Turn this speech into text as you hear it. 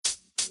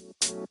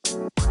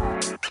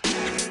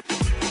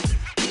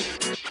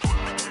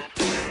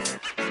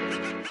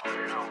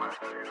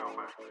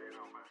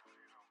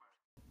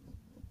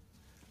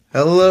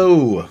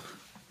Hello,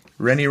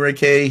 Rennie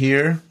Riquet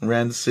here,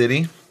 Ren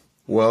City.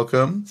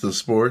 Welcome to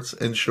Sports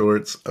and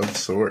Shorts of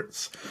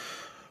Sorts.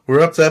 We're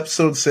up to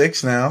episode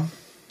 6 now.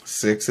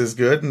 6 is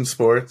good in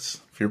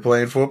sports. If you're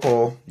playing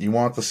football, you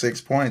want the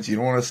 6 points. You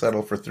don't want to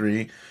settle for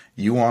 3.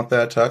 You want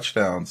that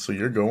touchdown, so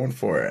you're going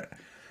for it.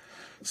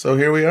 So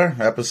here we are,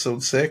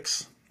 episode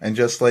 6. And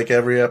just like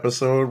every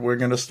episode, we're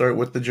going to start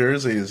with the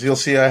jerseys. You'll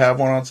see I have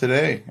one on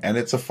today, and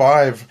it's a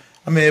 5.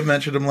 I may have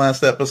mentioned him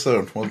last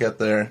episode. We'll get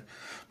there.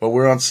 But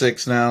we're on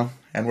 6 now,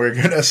 and we're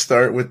going to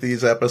start with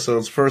these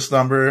episodes. First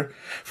player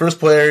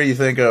I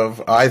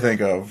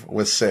think of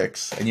with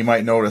 6, and you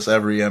might notice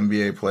every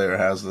NBA player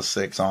has the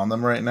 6 on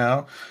them right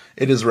now.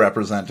 It is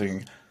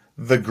representing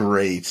the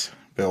great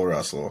Bill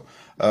Russell.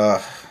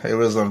 It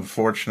was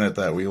unfortunate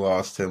that we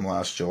lost him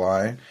last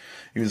July.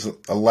 He was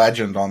a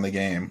legend on the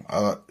game.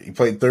 He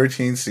played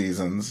 13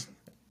 seasons.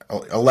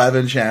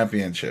 11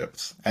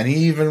 championships. And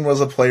he even was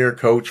a player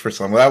coach for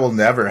some. That will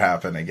never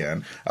happen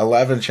again.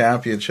 11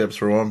 championships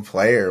for one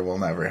player will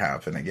never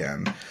happen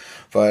again.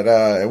 But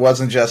it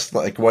wasn't just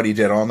like what he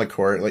did on the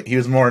court. Like, he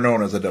was more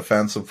known as a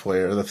defensive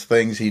player. The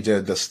things he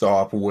did to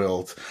stop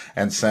Wilt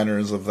and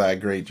centers of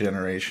that great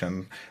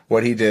generation.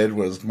 What he did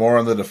was more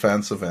on the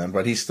defensive end,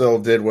 but he still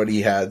did what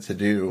he had to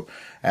do.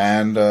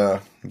 And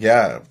the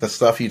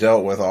stuff he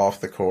dealt with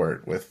off the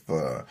court with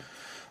the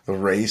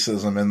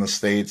racism in the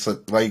States,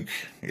 like,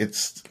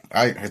 it's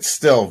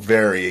still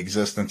very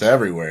existent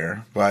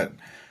everywhere, but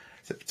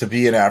to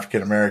be an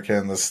African American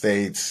in the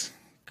States,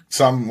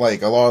 a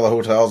lot of the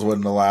hotels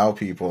wouldn't allow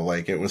people.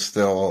 Like, it was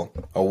still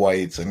a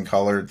whites and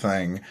colored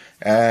thing.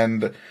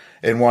 And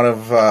in one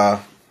of,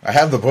 I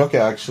have the book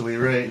actually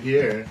right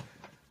here,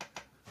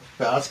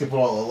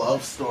 Basketball, A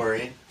Love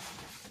Story.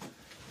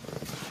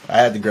 I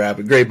had to grab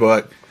it. Great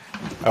book.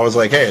 I was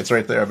like, hey, it's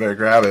right there, I better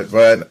grab it.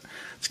 But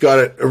it's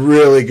got a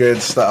really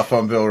good stuff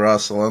on Bill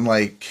Russell and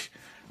like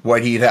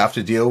what he'd have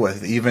to deal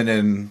with, even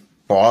in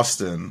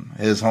Boston,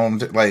 his home,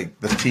 like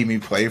the team he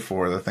played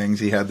for, the things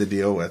he had to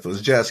deal with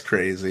was just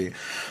crazy.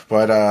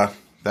 But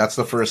that's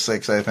the first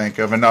 6 I think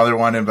of. Another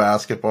one in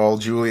basketball,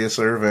 Julius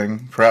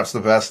Erving, perhaps the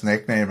best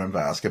nickname in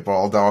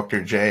basketball,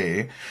 Dr.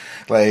 J.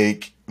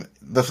 Like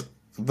the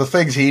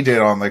things he did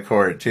on the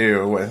court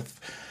too.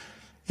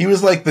 He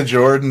was like the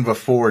Jordan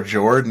before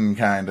Jordan,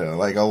 kind of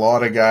like a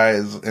lot of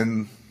guys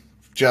in.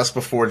 Just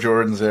before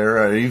Jordan's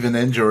era, or even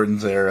in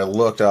Jordan's era,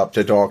 looked up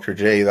to Dr.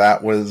 J.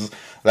 That was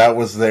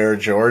their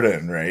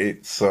Jordan,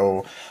 right?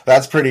 So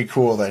that's pretty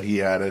cool that he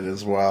had it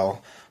as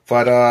well.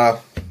 But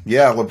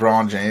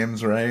LeBron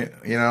James, right?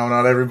 You know,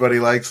 not everybody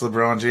likes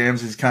LeBron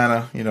James. He's kind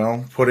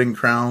of, putting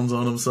crowns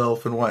on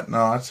himself and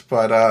whatnot.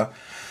 But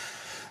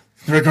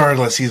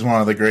regardless, he's one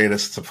of the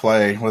greatest to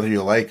play, whether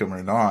you like him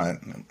or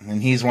not.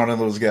 And he's one of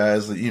those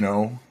guys that,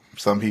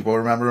 some people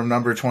remember him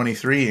number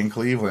 23 in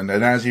Cleveland,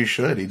 and as you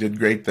should. He did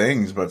great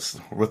things, but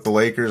with the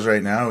Lakers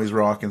right now, he's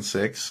rocking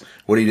 6.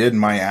 What he did in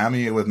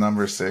Miami with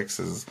number 6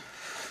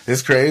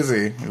 is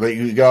crazy. Like,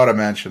 you gotta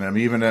mention him,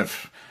 even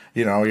if,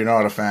 you're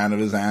not a fan of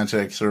his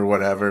antics or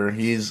whatever.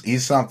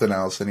 He's something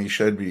else, and he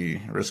should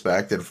be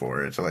respected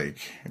for it. Like,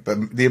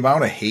 the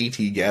amount of hate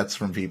he gets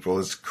from people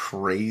is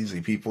crazy.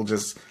 People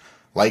just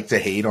like to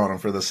hate on him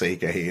for the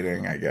sake of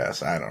hating, I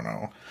guess. I don't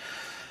know.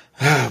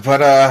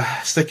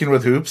 But sticking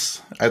with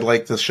hoops, I'd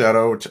like to shout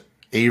out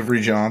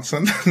Avery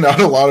Johnson. Not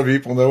a lot of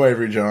people know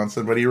Avery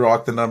Johnson, but he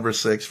rocked the number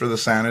 6 for the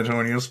San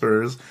Antonio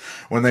Spurs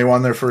when they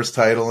won their first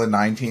title in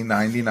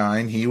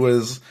 1999. He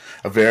was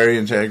a very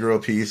integral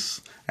piece,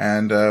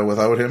 and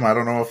without him, I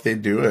don't know if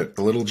they'd do it.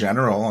 The little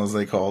general, as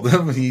they called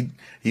him,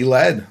 he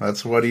led.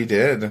 That's what he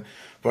did.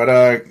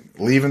 But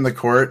leaving the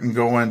court and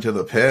going to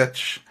the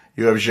pitch,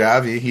 you have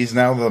Xavi. He's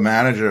now the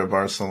manager of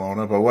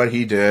Barcelona, but what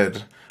he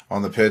did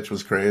on the pitch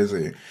was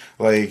crazy.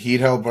 Like, he'd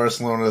held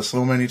Barcelona to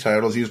so many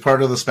titles. He was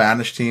part of the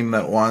Spanish team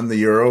that won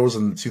the Euros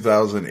in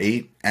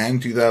 2008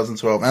 and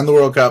 2012 and the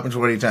World Cup in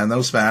 2010.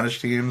 Those Spanish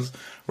teams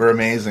were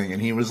amazing,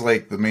 and he was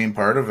like the main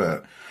part of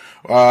it.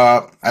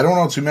 I don't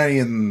know too many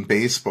in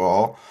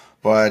baseball,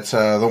 but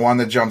the one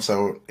that jumps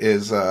out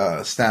is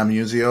Stan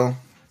Musial.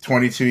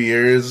 22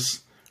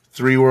 years,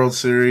 3 World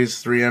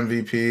Series, 3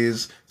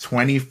 MVPs,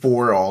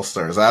 24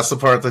 All-Stars. That's the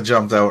part that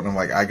jumped out, and I'm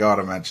like, I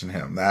gotta mention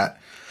him.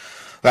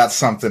 That's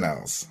something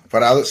else.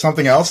 But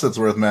something else that's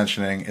worth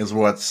mentioning is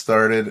what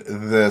started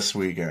this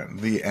weekend,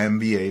 the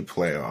NBA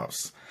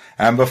playoffs.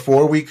 And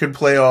before we could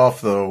play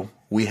off, though,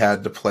 we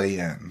had to play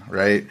in,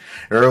 right?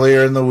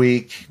 Earlier in the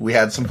week, we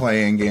had some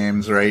play-in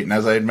games, right? And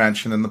as I had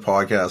mentioned in the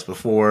podcast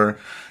before,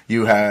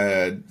 you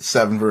had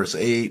 7 versus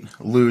 8.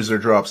 Loser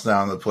drops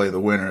down to play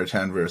the winner at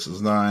 10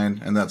 versus 9.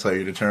 And that's how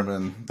you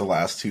determine the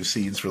last 2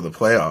 seeds for the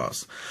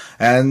playoffs.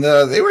 And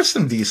they were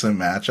some decent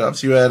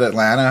matchups. You had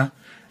Atlanta,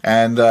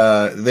 and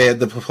they had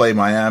to play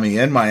Miami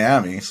in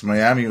Miami. So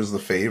Miami was the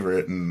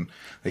favorite, and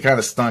they kind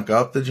of stunk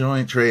up the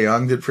joint. Trae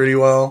Young did pretty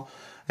well.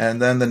 And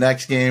then the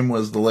next game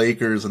was the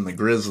Lakers and the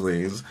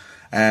Grizzlies.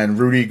 and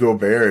Rudy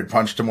Gobert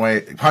punched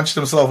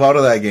himself out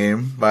of that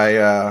game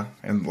by,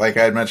 and like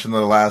I had mentioned in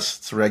the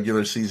last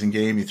regular season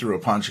game, he threw a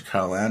punch at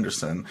Kyle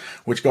Anderson,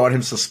 which got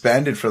him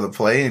suspended for the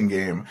play-in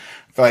game.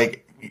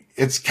 Like,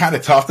 it's kind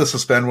of tough to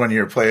suspend one of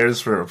your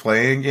players for a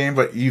play-in game,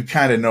 but you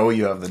kind of know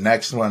you have the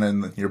next one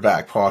in your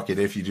back pocket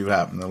if you do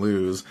happen to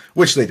lose,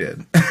 which they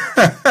did.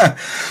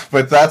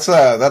 But that's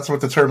what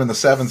determined the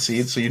 7th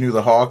seed. So you knew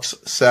the Hawks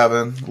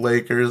 7,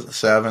 Lakers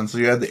 7. So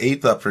you had the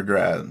 8th up for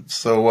grabs.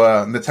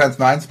 So in the 10th,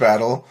 9th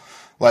battle,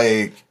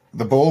 like,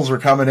 the Bulls were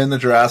coming into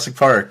Jurassic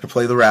Park to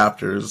play the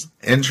Raptors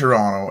in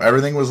Toronto.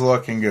 Everything was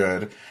looking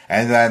good.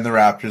 And then the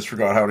Raptors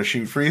forgot how to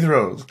shoot free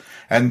throws.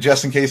 And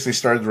just in case they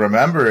started to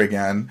remember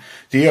again,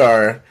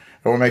 I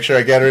want to make sure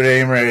I get her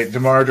name right,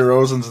 DeMar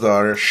DeRozan's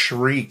daughter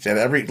shrieked at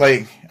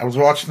I was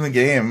watching the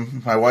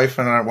game. My wife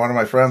and one of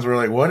my friends were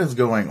like, what is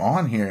going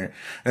on here?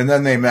 And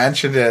then they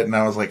mentioned it, and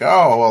I was like,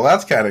 oh, well,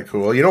 that's kind of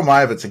cool. You don't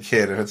mind if it's a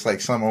kid. If it's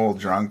like some old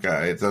drunk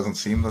guy, it doesn't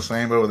seem the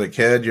same. But with a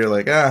kid, you're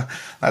like,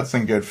 that's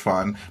in good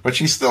fun. But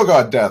she still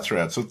got death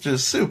threats, which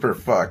is super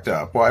fucked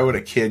up. Why would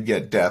a kid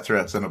get death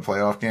threats in a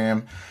playoff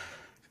game?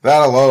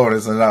 That alone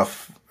is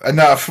enough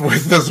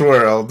with this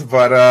world.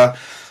 But,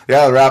 the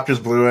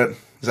Raptors blew it.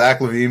 Zach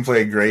LaVine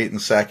played great in the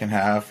second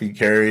half. He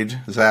carried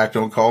Zach.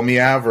 Don't call me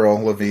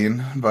Avril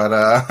Lavigne,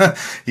 but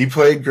he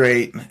played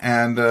great,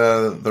 and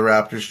the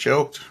Raptors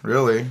choked.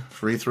 Really,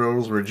 free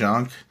throws were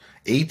junk.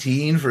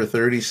 18 for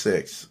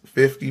 36,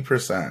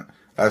 50%.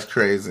 That's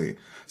crazy.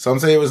 Some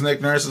say it was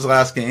Nick Nurse's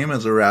last game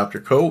as a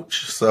Raptor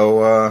coach.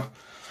 So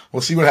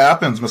we'll see what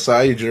happens.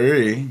 Masai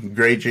Ujiri,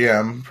 great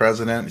GM,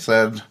 president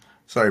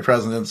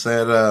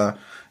said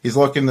he's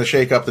looking to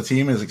shake up the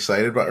team. Is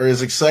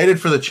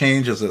excited for the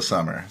changes this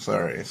summer.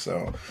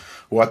 So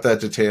what that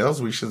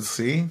details, we should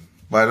see.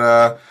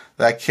 But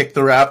that kicked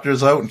the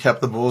Raptors out and kept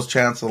the Bulls'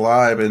 chance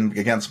alive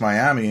against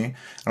Miami.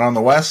 And on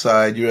the West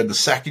side, you had the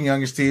second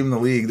youngest team in the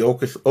league, the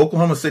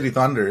Oklahoma City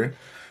Thunder,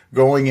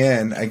 going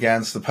in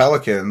against the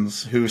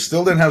Pelicans, who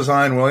still didn't have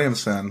Zion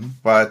Williamson.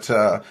 But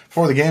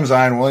before the game,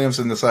 Zion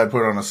Williamson decided to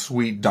put on a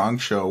sweet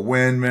dunk show,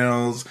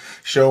 windmills,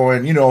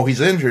 showing,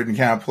 he's injured and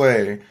can't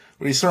play.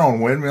 But he's throwing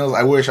windmills.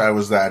 I wish I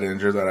was that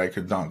injured that I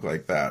could dunk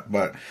like that.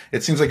 But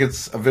it seems like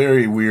it's a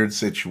very weird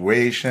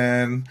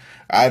situation.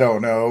 I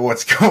don't know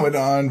what's going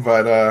on.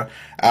 But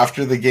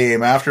after the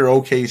game, after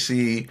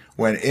OKC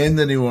went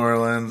into New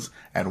Orleans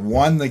and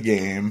won the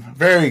game,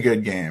 very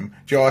good game.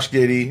 Josh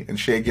Giddey and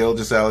Shai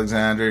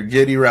Gilgeous-Alexander.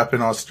 Giddey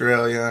repping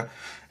Australia,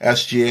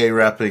 SGA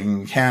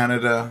repping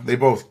Canada. They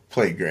both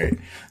played great.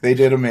 They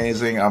did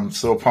amazing. I'm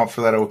so pumped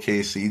for that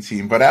OKC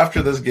team. But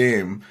after this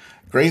game,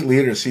 great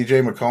leader,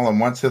 C.J. McCollum,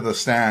 went to the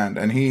stand,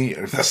 and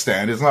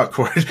it's not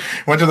court,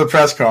 went to the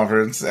press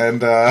conference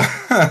and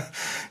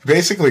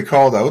basically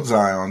called out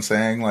Zion,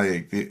 saying,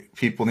 like,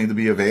 people need to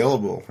be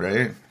available,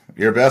 right?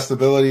 Your best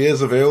ability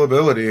is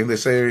availability. And they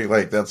say,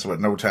 like, that's what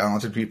no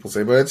talented people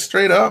say, but it's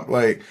straight up,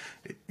 like,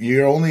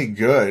 you're only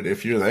good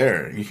if you're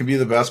there. You can be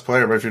the best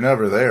player, but if you're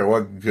never there,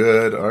 what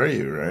good are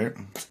you, right?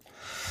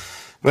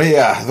 But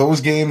yeah,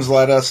 those games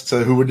led us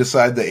to who would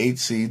decide the 8th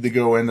seed to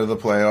go into the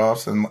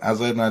playoffs. And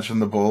as I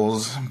mentioned, the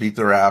Bulls beat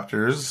the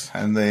Raptors,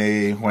 and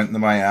they went into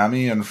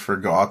Miami and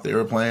forgot they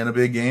were playing a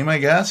big game, I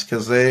guess,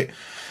 because it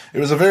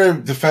was a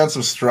very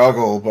defensive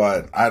struggle,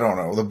 but I don't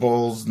know. The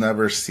Bulls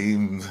never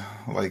seemed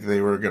like they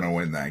were going to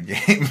win that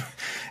game.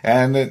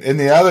 And in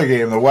the other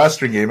game, the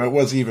Western game, it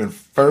was even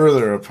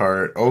further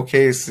apart.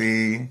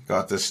 OKC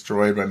got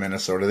destroyed by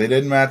Minnesota. They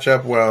didn't match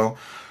up well.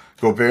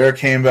 Gobert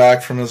came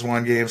back from his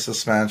 1-game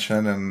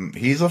suspension, and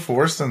he's a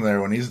force in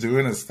there when he's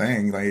doing his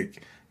thing.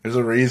 Like, there's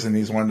a reason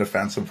he's one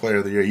defensive player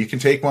of the year. You can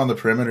take him on the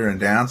perimeter and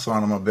dance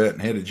on him a bit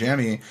and hit a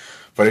jimmy,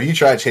 but if you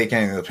try to take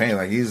anything to the paint,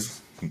 like, he's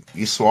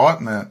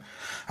swatting it.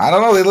 I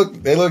don't know.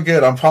 They look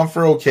good. I'm pumped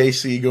for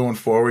OKC going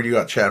forward. You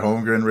got Chet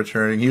Holmgren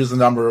returning. He was the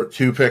number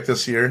 2 pick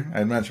this year, I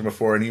had mentioned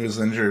before, and he was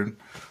injured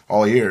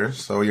all year.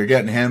 So you're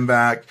getting him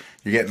back.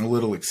 You're getting a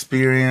little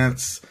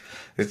experience.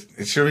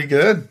 It should be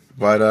good.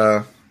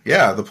 But,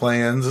 yeah, the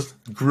play-ins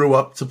grew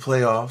up to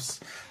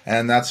playoffs,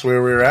 and that's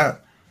where we're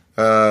at.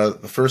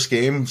 The first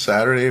game,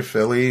 Saturday,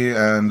 Philly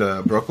and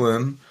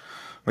Brooklyn.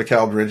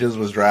 Mikal Bridges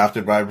was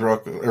drafted by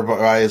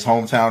his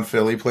hometown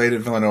Philly, played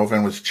at Villanova,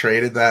 and was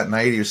traded that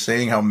night. He was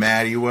saying how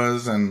mad he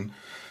was, and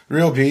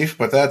real beef,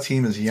 but that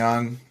team is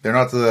young. They're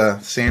not the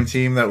same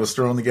team that was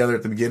thrown together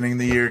at the beginning of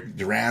the year.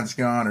 Durant's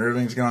gone,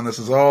 Irving's gone, this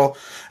is all.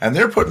 And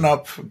they're putting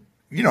up,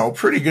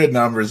 pretty good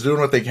numbers, doing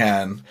what they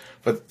can.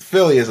 But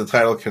Philly is a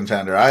title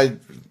contender.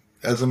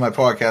 As in my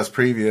podcast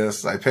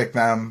previous, I picked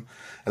them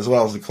as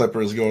well as the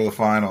Clippers go to the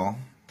final.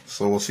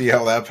 So we'll see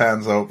how that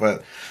pans out.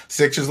 But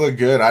Sixers look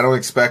good. I don't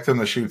expect them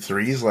to shoot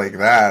threes like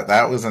that.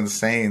 That was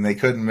insane. They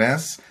couldn't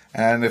miss.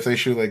 And if they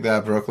shoot like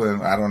that,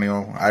 Brooklyn, I don't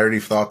know. I already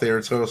thought they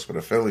were toast, but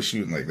if Philly's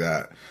shooting like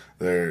that,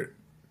 they're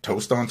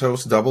toast on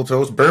toast, double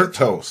toast, burnt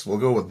toast. We'll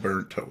go with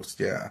burnt toast.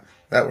 Yeah,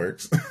 that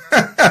works.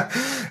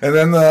 And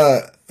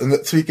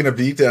then speaking of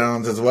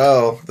beatdowns as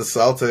well, the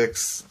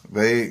Celtics,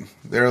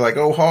 they're like,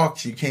 oh,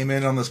 Hawks, you came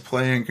in on this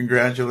play and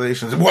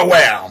congratulations.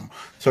 Wham!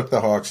 Took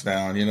the Hawks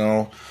down,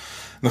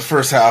 The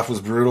first half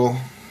was brutal.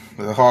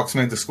 The Hawks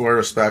made the score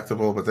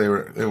respectable, but they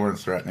weren't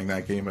threatening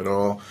that game at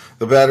all.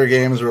 The better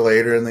games were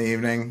later in the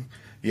evening.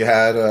 You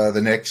had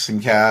the Knicks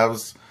and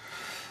Cavs.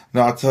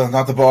 Not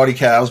the body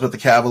Cavs, but the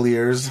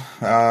Cavaliers.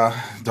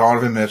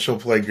 Donovan Mitchell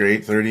played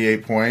great,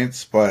 38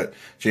 points. But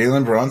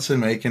Jalen Brunson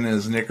making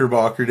his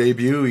Knickerbocker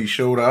debut, he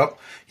showed up.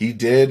 He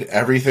did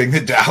everything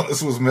that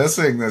Dallas was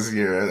missing this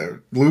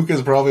year. Luke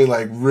is probably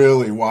like,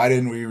 really, why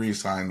didn't we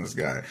re-sign this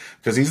guy?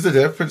 Because he's the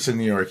difference in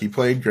New York. He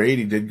played great.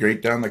 He did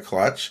great down the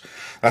clutch.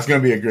 That's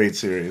going to be a great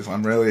series.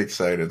 I'm really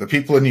excited. The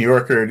people in New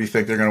York already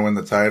think they're going to win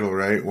the title,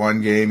 right?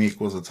 One game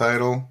equals a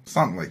title.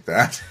 Something like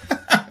that.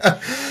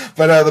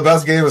 But the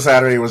best game of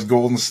Saturday was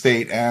Golden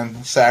State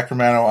and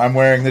Sacramento. I'm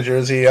wearing the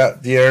jersey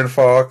at De'Aaron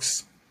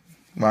Fox.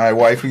 My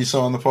wife, who you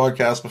saw on the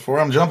podcast before.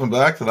 I'm jumping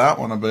back to that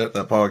one a bit,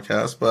 that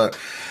podcast. But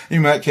you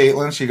met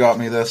Caitlin. She got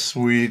me this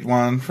sweet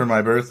one for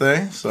my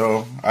birthday.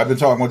 So I've been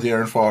talking with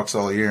De'Aaron Fox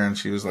all year, and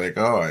she was like,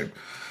 oh, I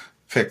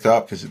picked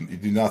up because you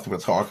do nothing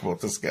but talk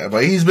about this guy.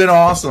 But he's been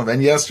awesome.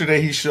 And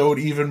yesterday he showed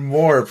even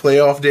more.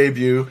 Playoff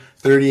debut,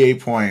 38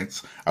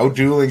 points.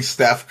 Outdueling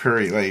Steph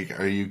Curry. Like,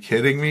 are you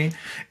kidding me?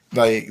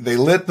 Like, they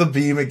lit the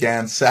beam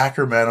again.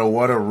 Sacramento,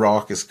 what a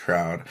raucous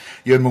crowd.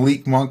 You had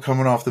Malik Monk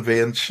coming off the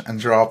bench and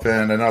drop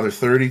in another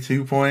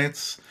 32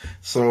 points.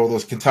 So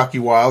those Kentucky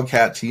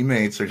Wildcat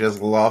teammates are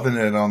just loving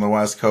it on the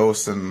West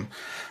Coast. And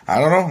I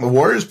don't know, the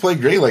Warriors played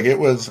great. Like, it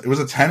was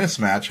a tennis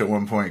match at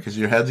one point because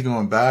your head's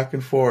going back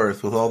and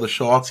forth with all the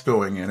shots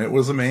going in. It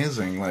was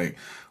amazing. Like,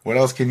 what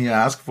else can you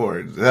ask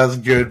for? That's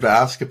good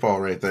basketball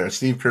right there.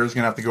 Steve Kerr's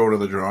going to have to go to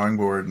the drawing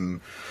board and,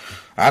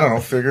 I don't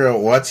know, figure out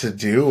what to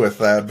do with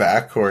that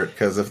backcourt,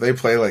 because if they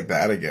play like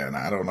that again,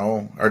 I don't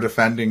know. Our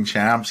defending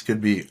champs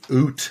could be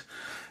oot.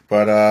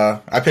 But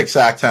I picked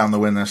Sacktown to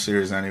win this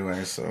series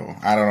anyway, so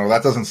I don't know.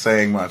 That doesn't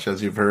say much,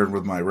 as you've heard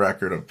with my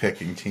record of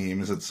picking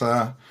teams. It's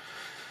not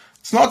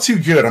too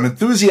good. I'm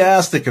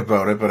enthusiastic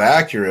about it, but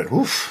accurate.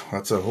 Oof,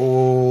 that's a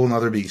whole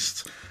nother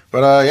beast.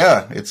 But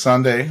yeah, it's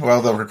Sunday.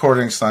 Well, the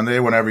recording's Sunday.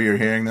 Whenever you're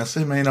hearing this,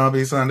 it may not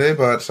be Sunday,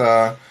 but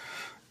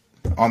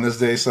on this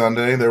day,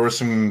 Sunday, there were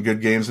some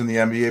good games in the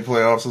NBA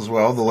playoffs as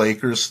well. The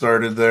Lakers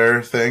started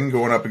their thing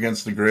going up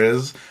against the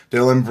Grizz.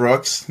 Dylan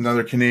Brooks,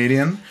 another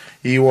Canadian,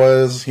 he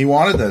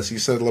wanted this. He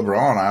said,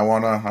 LeBron, I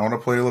want to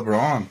play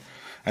LeBron.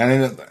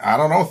 And I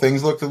don't know,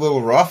 things looked a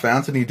little rough.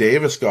 Anthony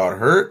Davis got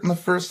hurt in the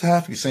first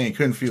half. He's saying he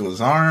couldn't feel his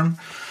arm.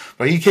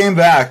 But he came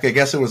back. I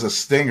guess it was a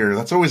stinger.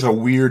 That's always a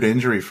weird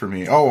injury for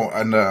me. Oh,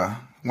 and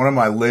one of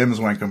my limbs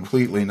went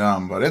completely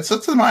numb, but it's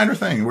a minor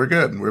thing. We're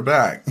good. We're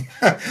back.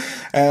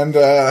 And,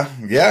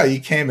 yeah, he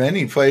came in.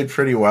 He played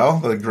pretty well.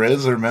 The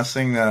Grizz are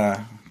missing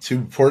two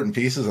important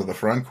pieces of the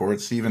front court.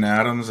 Steven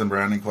Adams and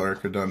Brandon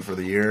Clark are done for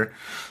the year.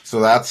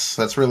 So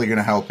that's really going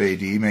to help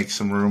AD make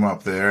some room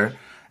up there.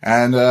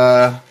 And,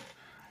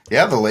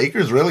 yeah, the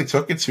Lakers really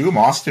took it to him.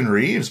 Austin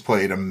Reeves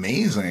played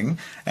amazing.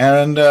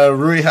 And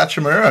Rui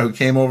Hachimura, who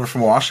came over from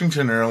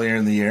Washington earlier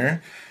in the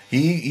year,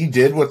 he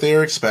did what they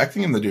were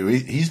expecting him to do.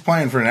 He's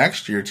playing for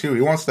next year, too.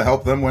 He wants to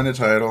help them win a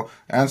title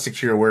and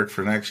secure work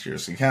for next year,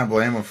 so you can't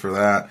blame him for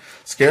that.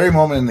 Scary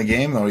moment in the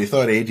game, though. You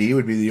thought AD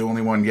would be the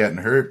only one getting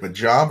hurt, but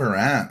Ja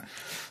Morant,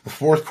 the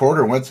fourth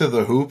quarter, went to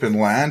the hoop and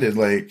landed.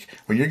 Like,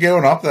 when you're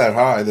going up that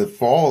high, the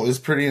fall is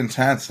pretty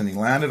intense, and he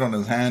landed on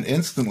his hand,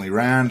 instantly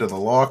ran to the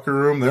locker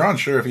room. They're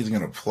unsure if he's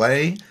going to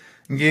play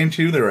in Game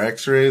 2. There were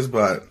x-rays,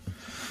 but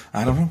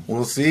I don't know.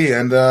 We'll see.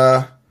 And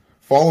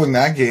following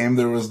that game,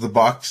 there was the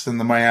Bucks and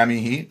the Miami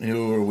Heat,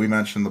 who we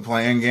mentioned the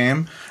play-in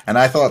game. And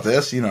I thought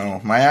this,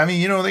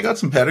 Miami, they got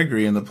some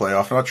pedigree in the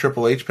playoff, not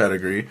Triple H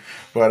pedigree,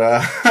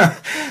 but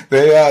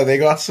they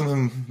got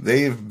some.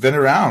 They've been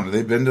around.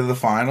 They've been to the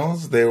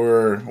finals. They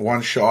were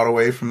one shot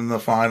away from the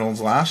finals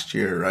last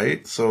year,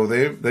 right? So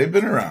they've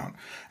been around.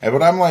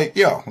 But I'm like,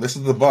 this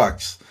is the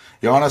Bucks.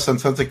 Giannis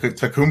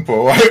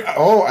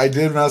Antetokounmpo. I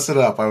did mess it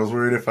up. I was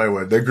worried if I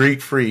would. The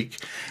Greek Freak.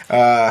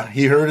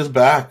 He hurt his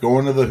back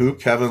going to the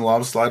hoop. Kevin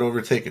Love slide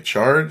over, take a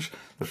charge.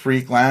 The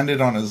Freak landed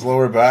on his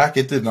lower back.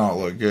 It did not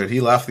look good. He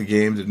left the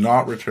game, did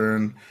not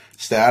return.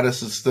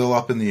 Status is still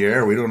up in the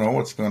air. We don't know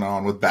what's going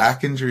on. With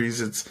back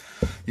injuries,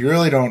 you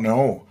really don't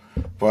know.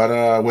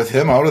 But with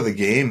him out of the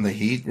game, the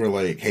Heat were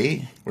like,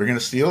 hey, we're going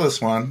to steal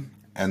this one.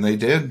 And they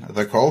did.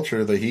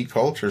 The Heat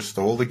culture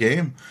stole the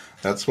game.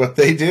 That's what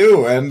they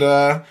do. And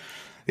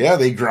yeah,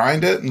 they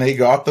grind it and they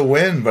got the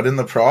win. But in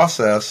the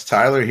process,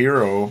 Tyler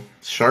Hero,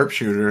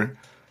 sharpshooter,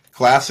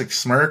 classic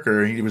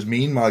smirker, he was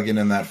mean mugging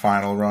in that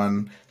final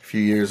run a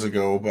few years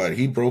ago, but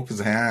he broke his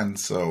hand.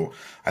 So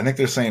I think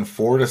they're saying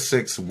 4 to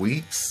 6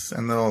 weeks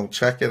and they'll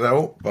check it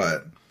out.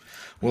 But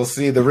we'll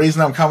see. The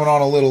reason I'm coming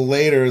on a little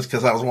later is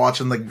because I was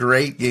watching the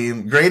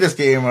greatest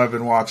game I've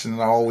been watching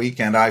all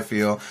weekend, I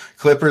feel.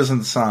 Clippers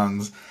and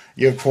Suns.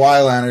 You have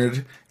Kawhi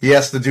Leonard. He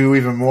has to do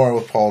even more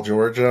with Paul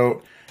George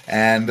out.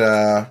 And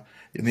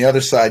on the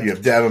other side, you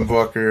have Devin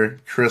Booker,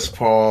 Chris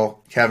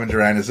Paul, Kevin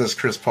Durant. Is this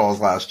Chris Paul's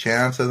last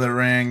chance in the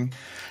ring?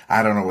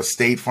 I don't know, was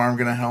State Farm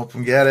going to help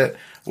him get it?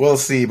 We'll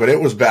see, but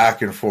it was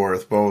back and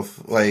forth.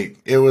 Both, like,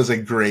 it was a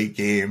great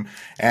game.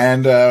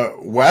 And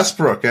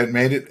Westbrook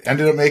ended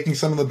up making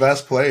some of the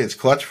best plays,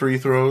 clutch free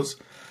throws,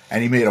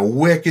 and he made a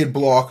wicked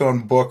block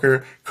on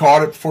Booker,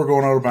 caught it before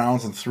going out of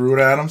bounds and threw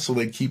it at him so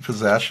they'd keep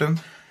possession.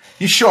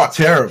 He shot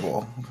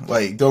terrible.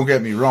 Like, don't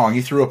get me wrong,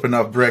 he threw up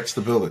enough bricks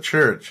to build a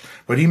church,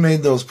 but he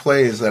made those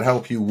plays that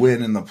help you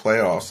win in the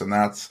playoffs, and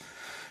that's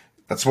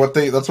what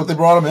they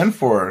brought him in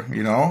for,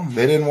 you know?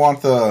 They didn't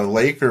want the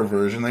Laker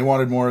version. They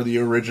wanted more of the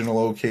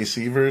original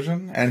OKC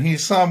version, and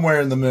he's somewhere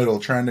in the middle,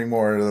 trending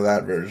more to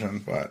that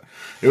version, but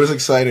it was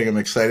exciting. I'm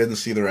excited to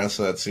see the rest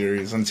of that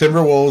series. And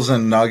Timberwolves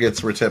and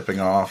Nuggets were tipping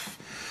off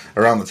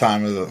around the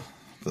time of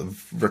the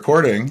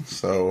recording,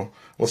 so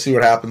we'll see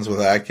what happens with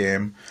that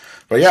game.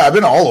 But yeah, I've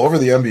been all over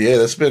the NBA.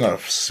 This has been a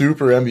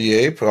super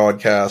NBA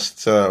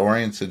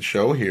podcast-oriented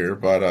show here,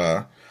 but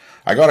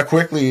I got to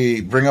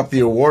quickly bring up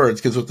the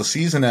awards because with the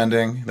season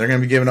ending, they're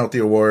going to be giving out the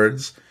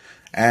awards.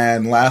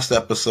 And last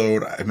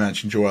episode, I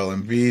mentioned Joel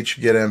Embiid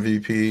should get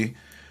MVP.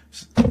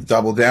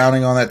 Double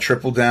downing on that,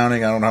 triple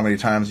downing. I don't know how many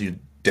times you're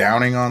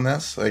downing on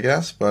this, I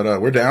guess,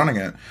 but we're downing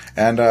it.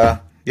 And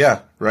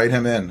yeah, write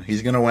him in.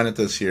 He's going to win it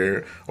this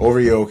year over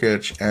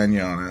Jokic and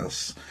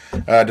Giannis.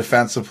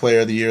 Defensive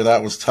Player of the Year,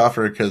 that was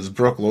tougher because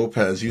Brook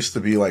Lopez used to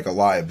be like a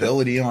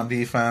liability on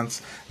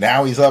defense.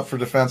 Now he's up for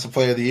Defensive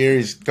Player of the Year.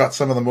 He's got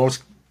some of the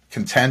most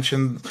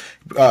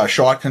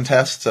shot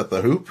contests at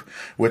the hoop,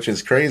 which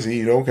is crazy,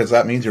 you know, because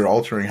that means you're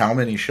altering how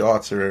many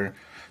shots or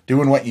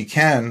doing what you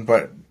can.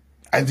 But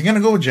I'm going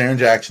to go with Jaren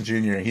Jackson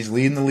Jr. He's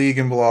leading the league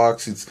in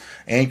blocks. He's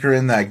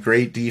anchoring that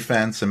great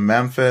defense in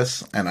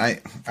Memphis, and I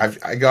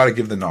got to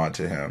give the nod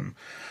to him.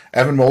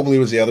 Evan Mobley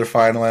was the other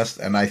finalist,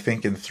 and I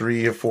think in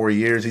 3 or 4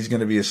 years he's going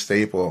to be a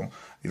staple.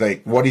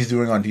 Like, what he's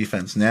doing on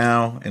defense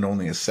now in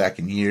only his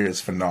second year is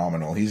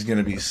phenomenal. He's going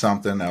to be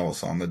something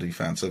else on the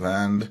defensive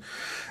end.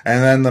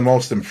 And then the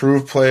most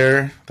improved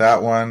player,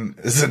 that one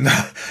was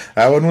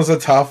a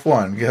tough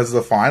one because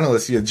the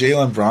finalists, you had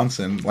Jalen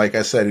Brunson. Like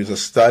I said, he was a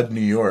stud in New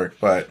York,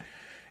 but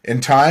in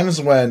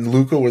times when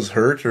Luka was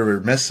hurt or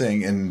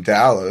missing in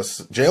Dallas,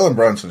 Jalen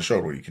Brunson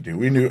showed what he could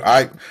do.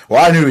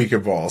 I knew he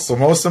could ball. So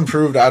most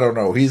improved, I don't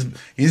know. He's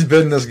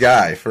been this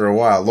guy for a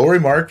while. Lauri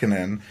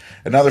Markkanen,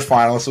 another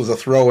finalist, was a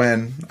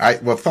throw-in.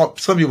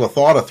 Some people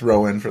thought a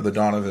throw-in for the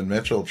Donovan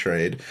Mitchell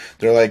trade.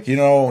 They're like, you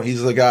know,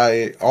 he's the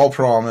guy, all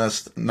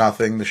promised,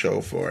 nothing to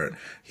show for it.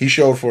 He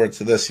showed for it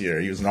to this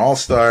year. He was an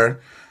all-star.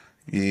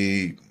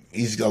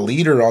 He's a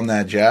leader on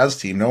that Jazz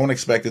team. No one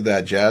expected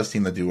that Jazz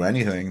team to do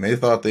anything. They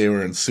thought they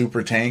were in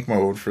super tank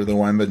mode for the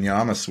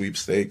Wembanyama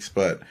sweepstakes,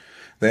 but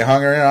they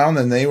hung around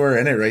and they were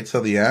in it right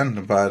till the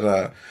end.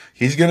 But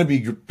he's going to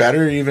be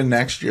better even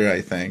next year,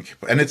 I think.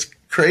 And it's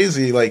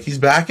crazy. Like, he's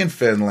back in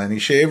Finland. He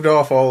shaved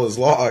off all his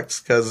locks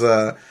because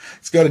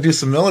he's got to do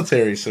some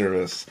military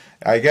service.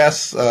 I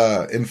guess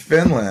in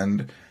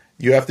Finland,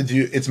 you have to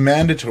do. It's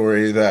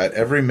mandatory that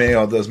every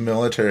male does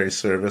military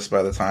service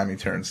by the time he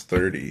turns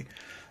 30.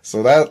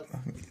 So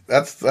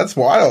that's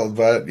wild,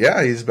 but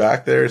yeah, he's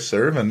back there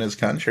serving his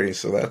country.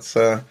 So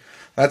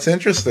that's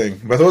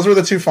interesting. But those were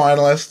the 2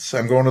 finalists.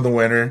 I'm going to the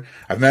winner.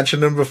 I've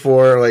mentioned him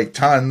before, like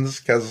tons,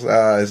 because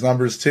his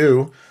number's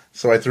 2.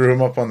 So I threw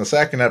him up on the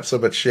second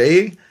episode. But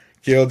Shai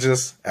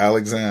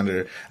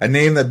Gilgeous-Alexander, a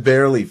name that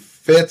barely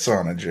fits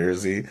on a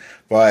jersey,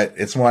 but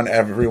it's one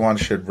everyone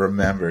should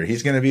remember.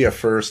 He's going to be a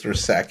first or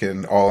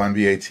second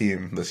All-NBA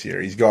team this year.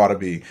 He's got to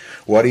be.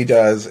 What he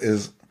does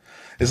is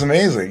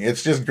amazing.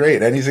 It's just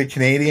great. And he's a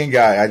Canadian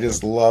guy. I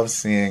just love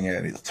seeing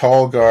it. He's a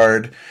tall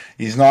guard.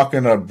 He's not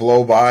going to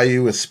blow by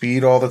you with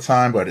speed all the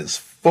time, but his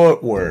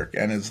footwork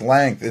and his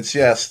length, it's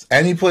just,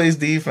 and he plays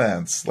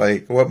defense.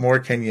 Like, what more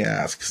can you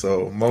ask?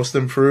 So, most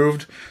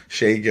improved,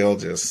 Shai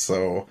Gilgeous.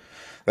 So,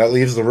 that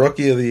leaves the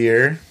Rookie of the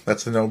Year.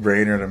 That's a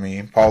no-brainer to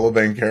me. Paolo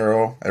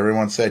Banchero.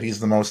 Everyone said he's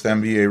the most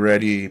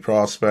NBA-ready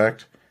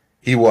prospect.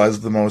 He was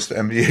the most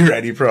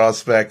NBA-ready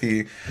prospect.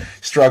 He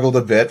struggled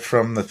a bit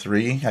from the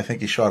 3. I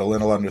think he shot a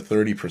little under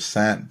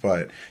 30%,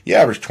 but he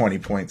averaged 20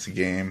 points a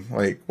game.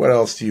 Like, what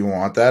else do you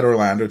want? That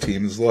Orlando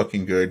team is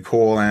looking good.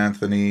 Cole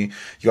Anthony,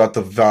 you got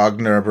the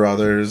Wagner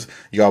brothers,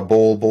 you got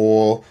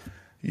Bol,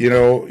 you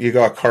know, you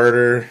got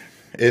Carter.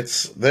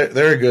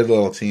 They're a good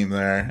little team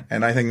there,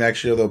 and I think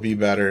next year they'll be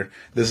better.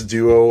 This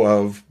duo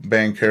of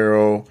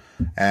Banchero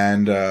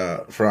and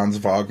Franz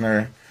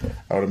Wagner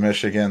out of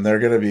Michigan, they're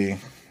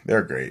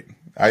great.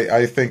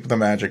 I think the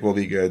Magic will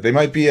be good. They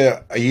might be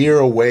a year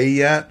away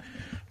yet,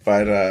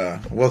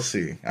 but we'll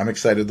see. I'm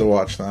excited to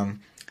watch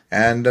them.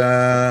 And,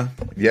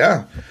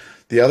 yeah,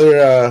 the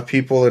other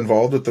people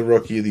involved with the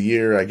Rookie of the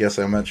Year, I guess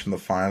I mentioned the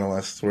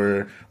finalists,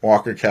 were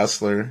Walker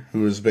Kessler,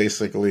 who was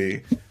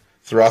basically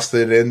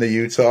thrusted into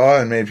Utah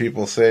and made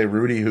people say,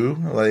 Rudy who?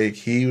 Like,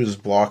 he was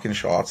blocking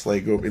shots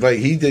like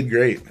he did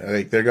great.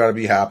 Like, they got to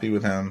be happy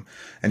with him.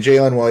 And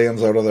Jalen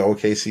Williams out of the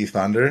OKC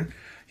Thunder,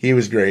 he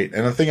was great.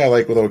 And the thing I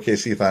like with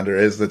OKC Thunder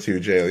is the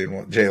 2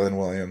 Jalen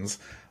Williams.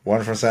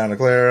 One from Santa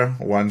Clara,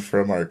 one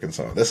from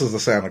Arkansas. This is the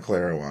Santa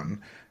Clara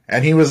one.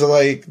 And he was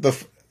like the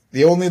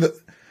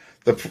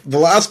the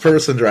last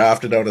person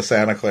drafted out of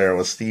Santa Clara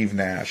was Steve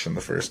Nash in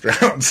the first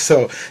round.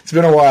 So it's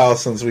been a while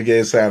since we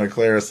gave Santa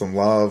Clara some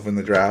love in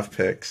the draft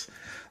picks.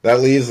 That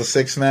leaves the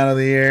sixth man of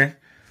the year.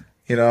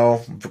 You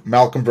know,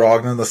 Malcolm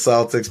Brogdon, the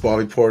Celtics,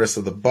 Bobby Portis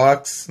of the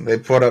Bucks. They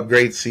put up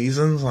great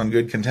seasons on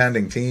good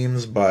contending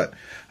teams, but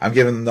I'm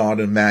giving the nod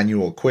to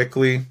Immanuel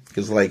Quickley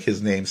because, like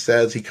his name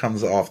says, he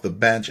comes off the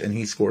bench and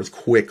he scores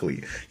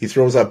quickly. He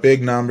throws up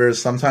big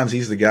numbers. Sometimes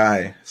he's the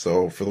guy.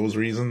 So for those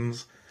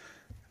reasons,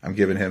 I'm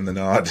giving him the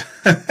nod.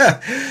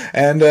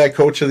 And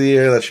Coach of the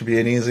Year, that should be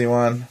an easy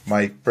one.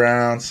 Mike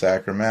Brown,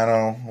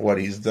 Sacramento, what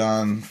he's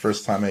done.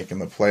 First time making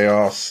the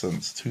playoffs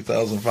since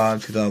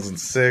 2005,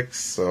 2006.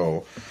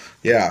 So,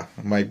 yeah,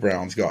 Mike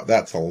Brown's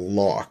that's a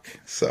lock.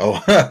 So,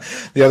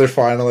 the other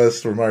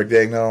finalists were Mark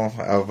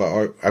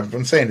Daigneault.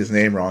 I'm saying his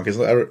name wrong because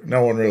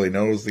no one really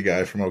knows the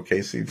guy from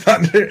OKC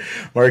Thunder.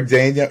 Mark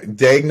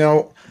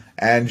Daigneault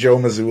and Joe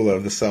Mazzulla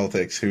of the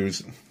Celtics,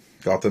 who's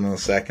got them in the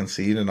second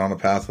seed and on a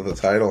path to the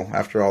title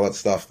after all that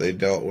stuff they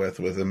dealt with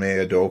Ime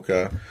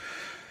Udoka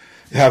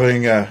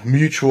having a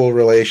mutual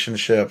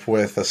relationship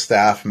with a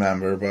staff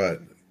member,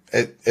 but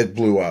it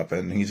blew up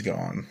and he's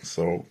gone.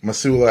 So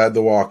Mazzulla had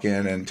to walk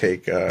in and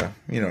take, that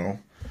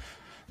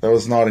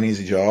was not an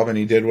easy job, and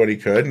he did what he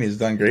could, and he's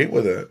done great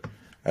with it.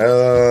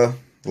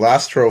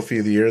 Last trophy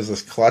of the year is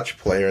this Clutch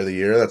Player of the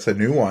Year. That's a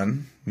new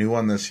one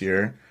this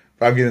year.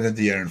 But I'm giving it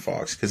to De'Aaron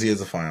Fox because he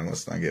is a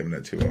finalist, and I'm giving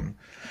it to him.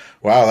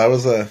 Wow, that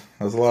was a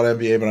lot of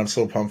NBA, but I'm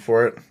so pumped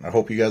for it. I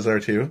hope you guys are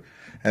too.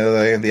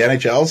 And the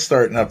NHL's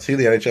starting up too,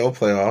 the NHL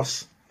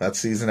playoffs. That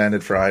season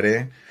ended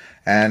Friday.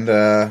 And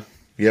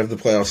you have the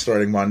playoffs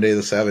starting Monday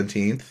the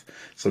 17th.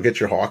 So get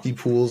your hockey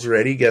pools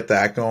ready, get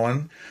that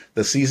going.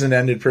 The season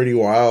ended pretty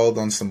wild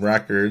on some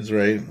records,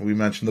 right? We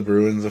mentioned the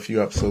Bruins a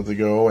few episodes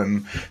ago,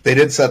 and they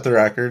did set the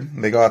record.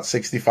 They got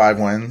 65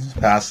 wins,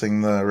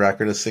 passing the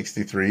record of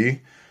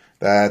 63.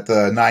 That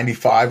the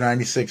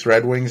 95-96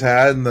 Red Wings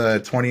had and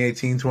the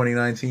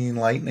 2018-2019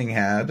 Lightning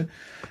had.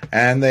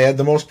 And they had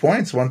the most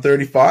points,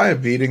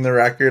 135, beating the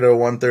record of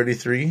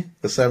 133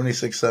 the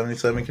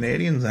 76-77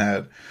 Canadians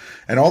had.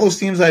 And all those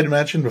teams I had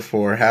mentioned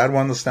before had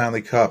won the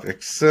Stanley Cup,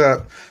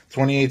 except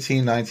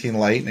 2018-19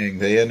 Lightning.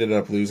 They ended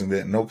up losing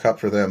it. No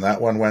cup for them.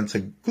 That one went to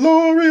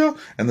Gloria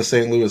and the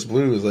St. Louis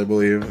Blues, I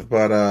believe.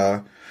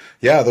 But,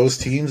 yeah, those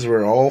teams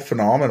were all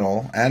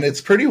phenomenal. And it's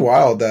pretty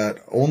wild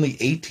that only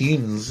 8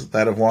 teams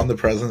that have won the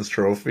President's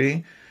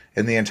Trophy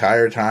in the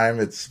entire time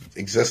it's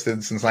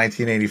existed since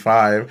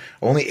 1985,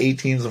 only 8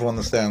 teams have won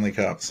the Stanley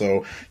Cup.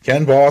 So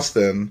Ken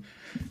Boston,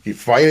 you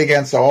fight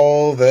against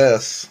all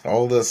this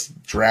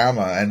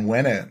drama and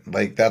win it.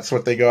 Like, that's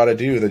what they got to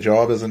do. The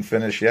job isn't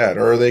finished yet.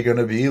 Or are they going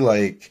to be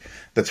like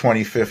the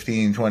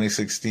 2015,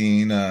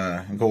 2016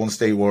 Golden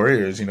State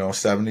Warriors,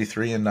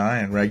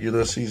 73-9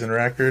 regular season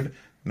record?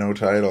 No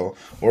title.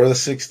 Or the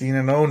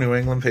 16-0 New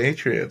England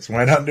Patriots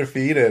went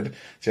undefeated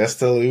just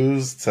to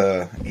lose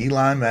to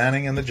Eli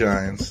Manning and the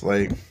Giants.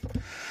 Like,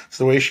 it's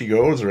the way she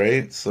goes,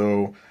 right?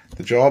 So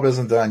the job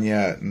isn't done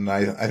yet, and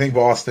I think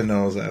Boston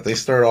knows that. They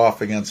start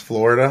off against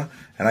Florida,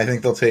 and I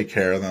think they'll take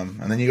care of them.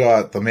 And then you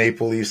got the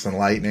Maple Leafs and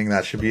Lightning.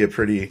 That should be a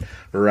pretty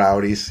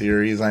rowdy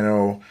series. I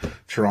know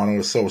Toronto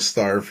is so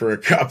starved for a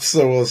cup,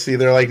 so we'll see.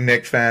 They're like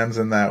Knick fans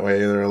in that way.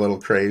 They're a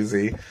little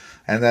crazy.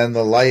 And then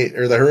the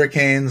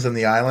Hurricanes and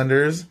the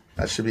Islanders,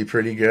 that should be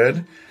pretty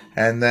good.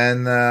 And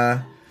then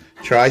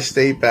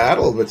tri-state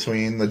battle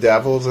between the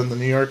Devils and the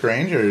New York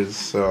Rangers.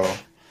 So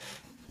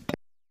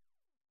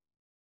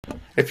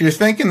if you're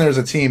thinking there's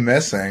a team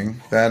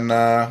missing, then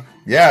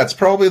yeah, it's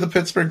probably the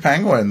Pittsburgh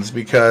Penguins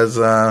because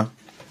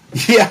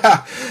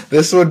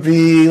this would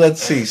be,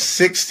 let's see,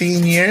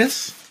 16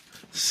 years?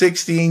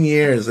 16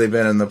 years they've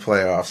been in the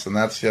playoffs, and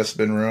that's just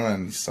been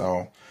ruined.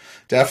 So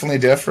definitely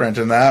different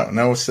in that.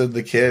 No Sid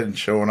the Kid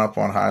showing up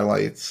on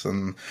highlights.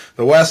 And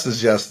the West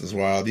is just as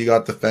wild. You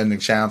got defending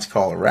champs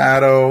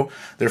Colorado.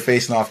 They're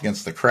facing off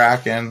against the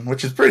Kraken,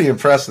 which is pretty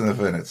impressive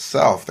in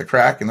itself. The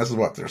Kraken, this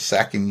is their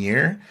second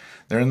year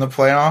they're in the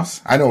playoffs.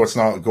 I know it's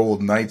not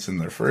Golden Knights in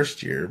their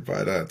first year,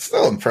 but it's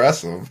still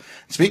impressive.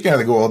 Speaking of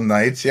the Golden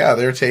Knights, yeah,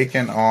 they're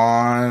taking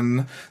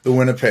on the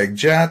Winnipeg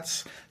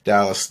Jets.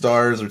 Dallas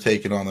Stars are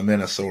taking on the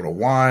Minnesota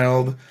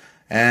Wild.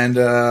 And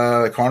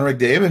Connor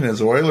McDavid and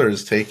his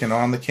Oilers taking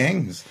on the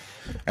Kings.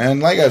 And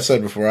like I've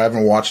said before, I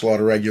haven't watched a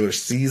lot of regular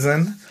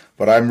season,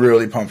 but I'm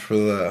really pumped for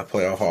the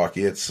playoff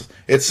hockey. It's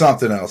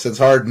something else. It's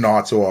hard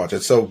not to watch.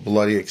 It's so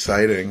bloody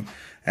exciting.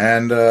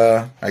 And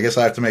I guess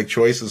I have to make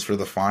choices for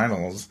the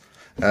finals.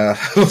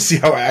 We'll see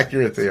how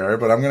accurate they are,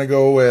 but I'm going to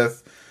go with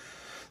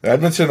the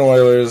Edmonton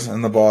Oilers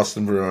and the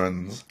Boston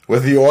Bruins,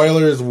 with the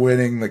Oilers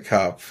winning the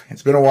Cup.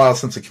 It's been a while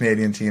since a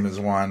Canadian team has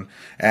won,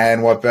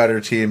 and what better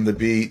team to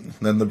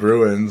beat than the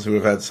Bruins, who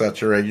have had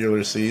such a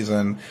regular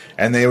season,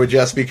 and they would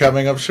just be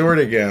coming up short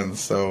again.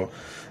 So,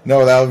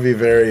 no, that would be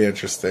very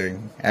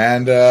interesting.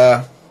 And,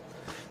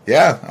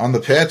 yeah, on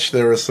the pitch,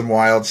 there was some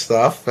wild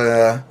stuff.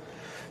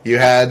 You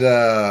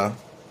had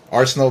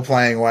Arsenal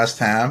playing West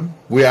Ham.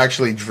 We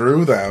actually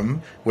drew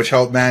them, which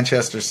helped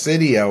Manchester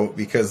City out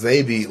because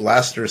they beat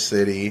Leicester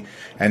City,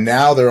 and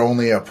now they're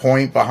only a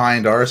point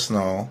behind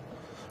Arsenal.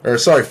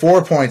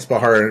 4 points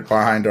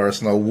behind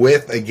Arsenal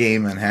with a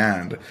game in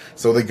hand.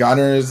 So the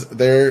Gunners,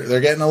 they're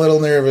getting a little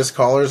nervous.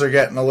 Collars are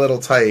getting a little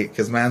tight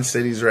because Man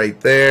City's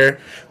right there.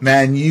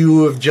 Man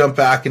U have jumped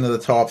back into the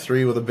top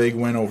 3 with a big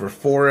win over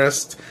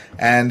Forest.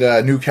 And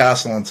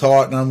Newcastle and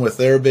Tottenham with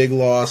their big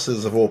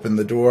losses have opened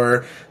the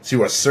door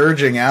to a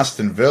surging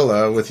Aston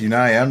Villa with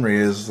Unai Emery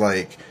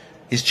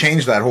he's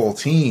changed that whole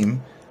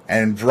team.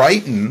 And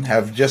Brighton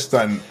have just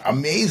done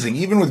amazing.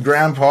 Even with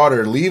Graham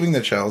Potter leaving the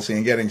Chelsea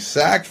and getting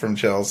sacked from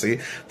Chelsea,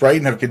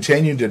 Brighton have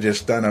continued to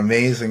just done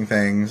amazing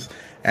things.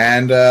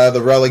 And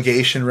the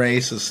relegation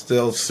race is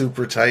still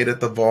super tight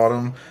at the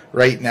bottom.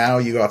 Right now,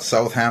 you got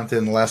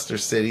Southampton, Leicester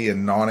City,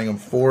 and Nottingham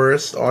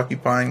Forest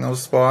occupying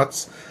those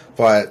spots.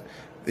 But,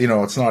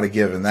 it's not a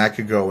given. That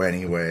could go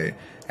anyway.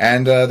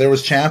 And there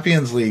was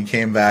Champions League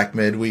came back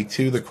midweek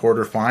too, the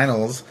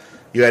quarterfinals.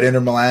 You had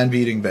Inter Milan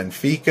beating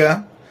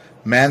Benfica.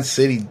 Man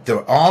City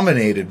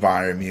dominated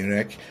Bayern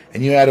Munich,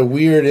 and you had a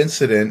weird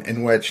incident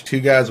in which 2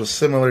 guys with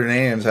similar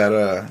names had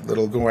a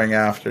little going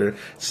after.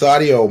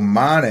 Sadio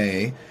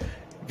Mane,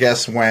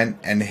 went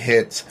and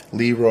hit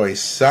Leroy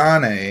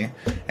Sané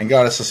and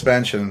got a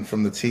suspension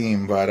from the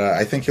team, but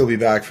I think he'll be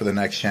back for the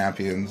next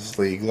Champions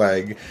League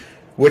leg,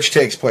 which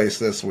takes place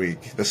this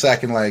week. The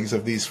second legs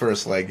of these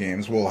first leg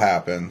games will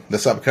happen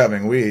this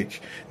upcoming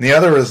week. And the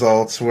other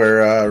results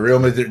were Real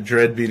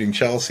Madrid beating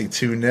Chelsea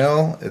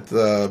 2-0 at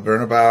the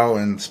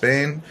Bernabeu in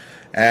Spain,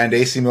 and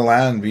AC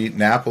Milan beat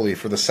Napoli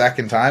for the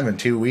second time in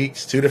 2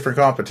 weeks. 2 different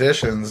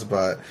competitions,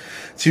 but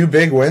 2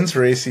 big wins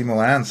for AC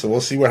Milan. So we'll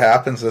see what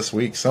happens this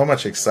week. So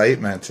much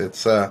excitement.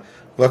 It's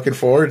looking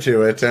forward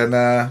to it. And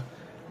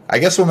I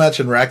guess we'll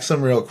mention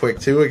Wrexham real quick,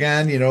 too,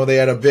 again. They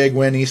had a big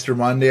win Easter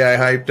Monday I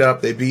hyped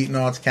up. They beat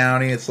Notts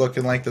County. It's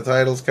looking like the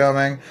title's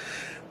coming.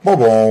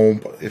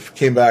 Boom. It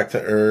came back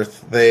to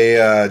earth.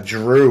 They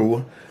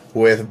drew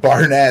with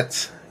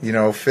Barnet,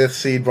 5th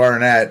seed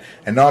Barnet.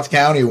 And Notts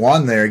County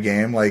won their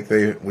game like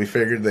we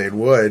figured they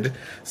would.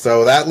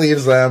 So that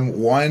leaves them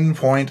 1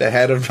 point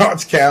ahead of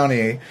Notts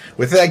County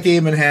with that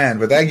game in hand.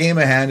 But that game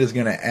in hand is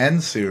going to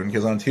end soon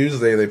because on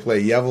Tuesday they play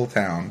Yeovil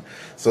Town.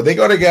 So they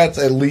got to get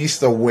at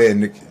least a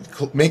win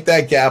to make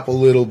that gap a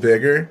little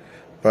bigger,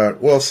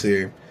 but we'll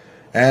see.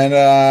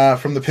 And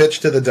from the pitch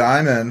to the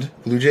diamond,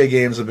 Blue Jay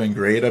games have been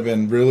great. I've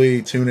been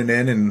really tuning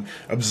in and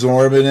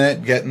absorbing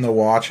it, getting to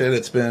watch it.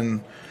 It's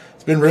been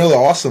really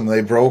awesome.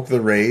 They broke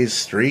the Rays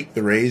streak.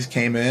 The Rays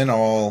came in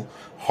all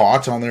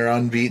hot on their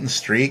unbeaten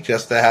streak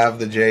just to have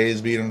the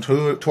Jays beat them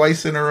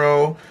twice in a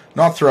row.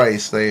 Not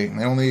thrice. They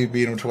only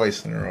beat them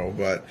twice in a row.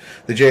 But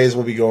the Jays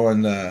will be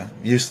going to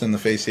Houston to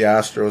face the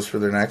Astros for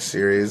their next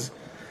series.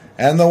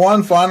 And the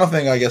one final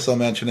thing I guess I'll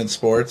mention in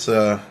sports,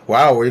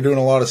 wow, we're doing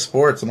a lot of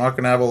sports. I'm not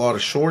going to have a lot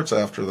of shorts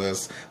after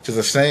this, which is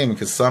a shame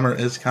because summer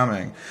is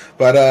coming.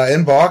 But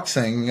in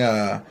boxing,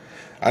 I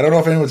don't know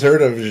if anyone's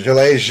heard of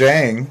Zhilei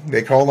Zhang.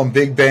 They call him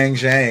Big Bang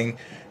Zhang.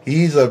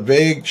 He's a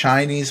big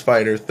Chinese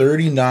fighter,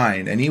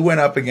 39, and he went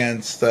up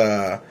against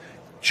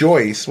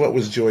Joyce. What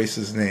was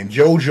Joyce's name?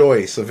 Joe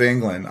Joyce of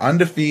England,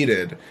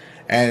 undefeated.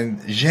 And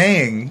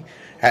Zhang,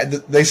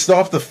 they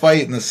stopped the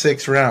fight in the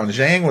 6th round.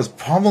 Zhang was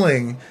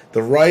pummeling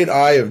the right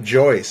eye of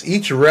Joyce.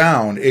 Each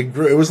round, it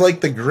grew. It was like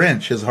the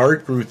Grinch. His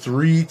heart grew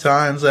 3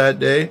 times that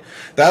day.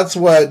 That's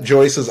what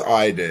Joyce's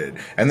eye did.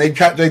 And they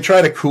try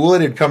to cool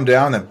it. It'd come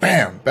down, and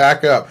bam,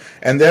 back up.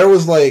 And there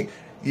was like,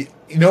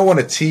 when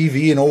a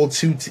TV, an old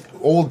tube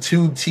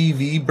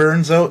TV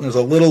burns out and there's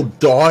a little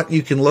dot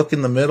you can look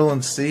in the middle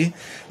and see?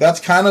 That's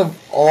kind of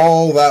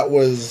all that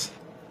was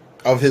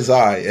of his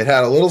eye. It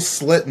had a little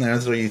slit in there,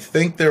 so you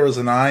think there was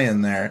an eye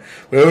in there,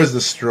 but it was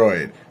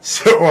destroyed.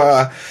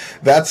 So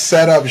that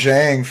set up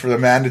Zhang for the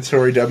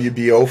mandatory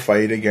WBO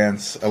fight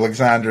against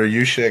Alexander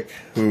Usyk,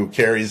 who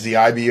carries the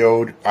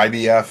IBO,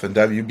 IBF, and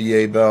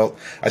WBA belt.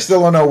 I still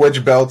don't know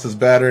which belt is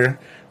better.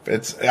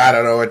 I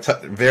don't know, it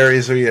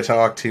varies who you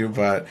talk to,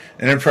 but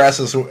an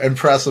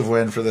impressive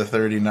win for the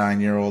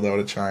 39-year-old out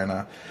of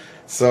China.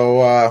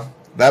 So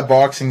that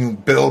boxing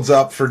builds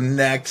up for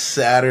next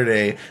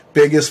Saturday.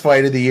 Biggest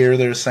fight of the year,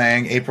 they're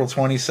saying, April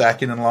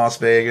 22nd in Las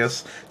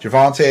Vegas.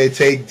 Gervonta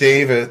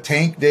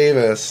Tank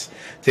Davis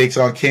takes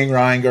on King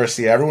Ryan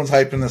Garcia. Everyone's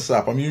hyping this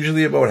up. I'm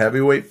usually about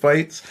heavyweight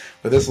fights,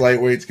 but this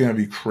lightweight's going to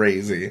be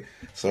crazy.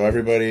 So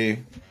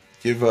everybody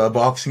give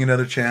boxing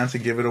another chance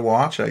and give it a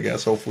watch, I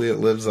guess. Hopefully it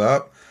lives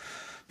up.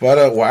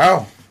 But,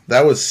 wow,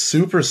 that was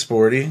super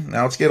sporty.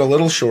 Now let's get a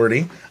little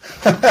shorty.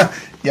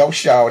 Yo,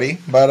 shouty.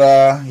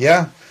 But,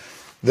 yeah,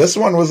 this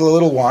one was a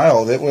little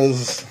wild. It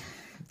was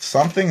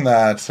something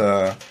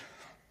that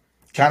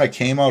kind of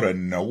came out of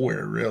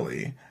nowhere,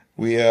 really.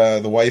 We,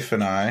 the wife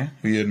and I,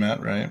 who you had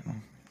met, right?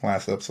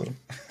 Last episode.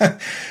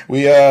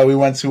 we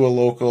went to a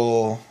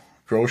local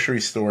grocery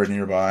store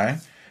nearby.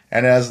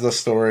 And as the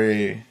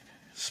story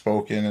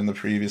spoken in the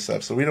previous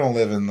episode, we don't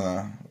live in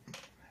the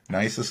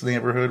nicest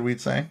neighborhood,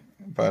 we'd say.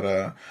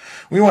 But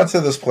we went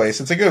to this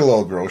place. It's a good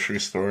little grocery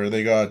store.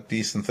 They got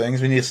decent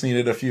things. We just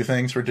needed a few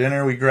things for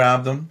dinner. We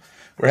grabbed them.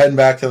 We're heading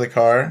back to the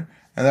car,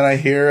 and then I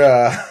hear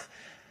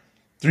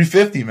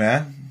 350,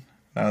 man.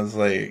 And I was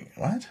like,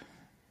 what?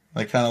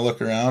 I kind of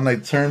look around. I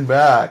turn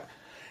back,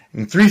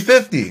 and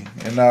 350.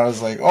 And I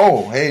was like,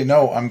 oh, hey,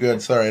 no, I'm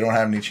good. Sorry, I don't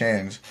have any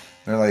change.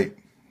 And they're like,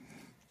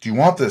 do you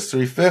want this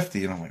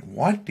 350? And I'm like,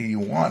 what do you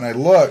want? And I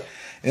look,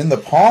 in the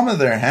palm of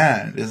their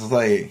hand is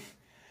like,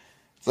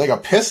 it's like a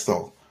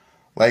pistol.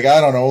 Like,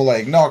 I don't know,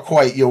 like, not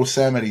quite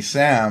Yosemite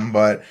Sam,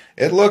 but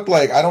it looked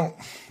like,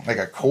 like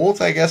a Colt,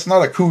 I guess,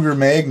 not a Cougar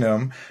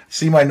Magnum.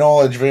 See, my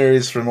knowledge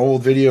varies from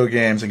old video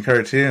games and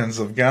cartoons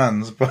of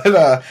guns,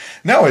 but,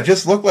 no, it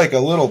just looked like a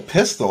little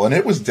pistol, and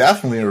it was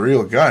definitely a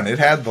real gun. It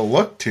had the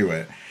look to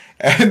it.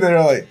 And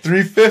they're like,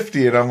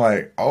 350, and I'm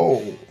like,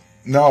 oh,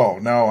 no,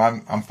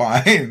 I'm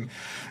fine.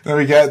 Then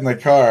we get in the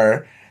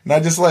car, and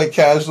I just, like,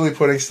 casually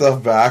putting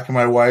stuff back, and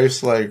my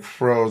wife's, like,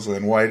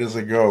 frozen, white as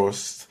a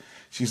ghost.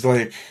 She's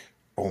like,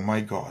 oh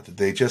my God, did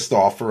they just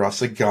offer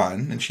us a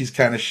gun? And she's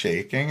kind of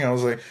shaking. I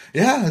was like,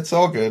 yeah, it's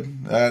all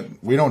good.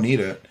 We don't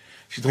need it.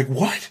 She's like,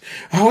 what?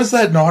 How is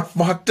that not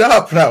fucked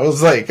up? And I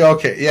was like,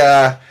 okay,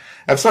 yeah.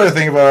 I'm starting to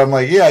think about it. I'm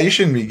like, yeah, you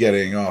shouldn't be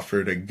getting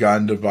offered a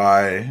gun to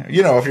buy.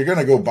 You know, if you're going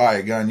to go buy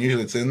a gun,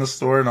 usually it's in the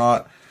store,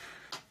 not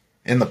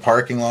in the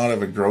parking lot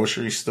of a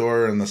grocery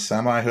store in the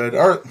semi-hood.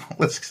 Or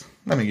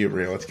let me get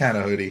real. It's kind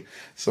of hoodie.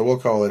 So we'll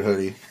call it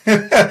hoodie.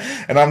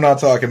 And I'm not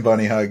talking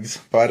bunny hugs.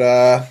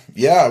 But,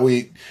 yeah,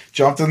 we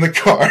jumped in the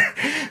car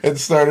and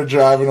started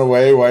driving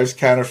away. Wife's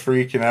kind of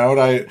freaking out.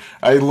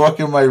 I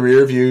look in my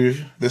rear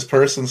view. This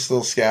person's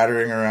still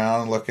scattering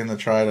around looking to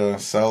try to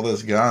sell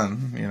this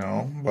gun, you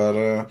know.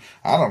 But,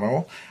 I don't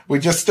know. We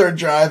just start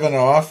driving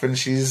off, and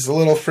she's a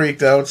little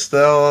freaked out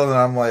still. And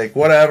I'm like,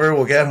 whatever,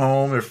 we'll get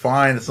home. They're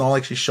fine. It's not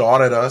like she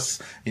shot at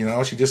us. You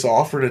know, she just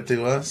offered it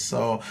to us.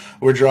 So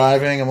we're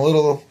driving. I'm a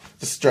little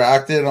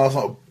distracted, and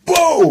also,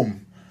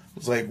 boom! I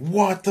was like,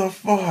 what the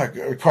fuck?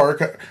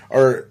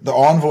 Or the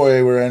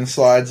Envoy we're in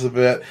slides a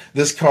bit.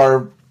 This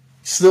car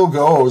still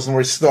goes, and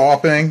we're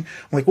stopping.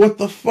 I'm like, what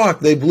the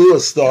fuck? They blew a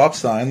stop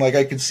sign. Like,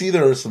 I could see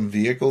there were some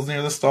vehicles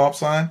near the stop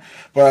sign,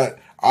 but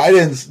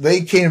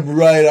they came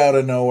right out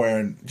of nowhere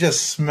and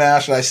just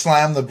smashed it. I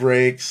slammed the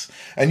brakes.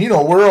 And, you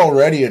know, we're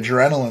already,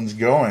 adrenaline's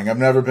going. I've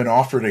never been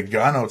offered a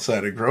gun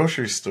outside a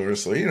grocery store.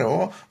 So, you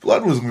know,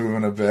 blood was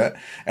moving a bit.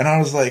 And I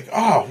was like,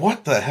 oh,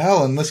 what the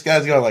hell? And this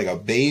guy's got like a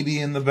baby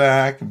in the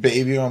back,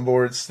 baby on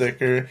board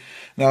sticker.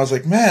 And I was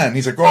like, man,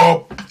 he's like,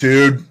 oh,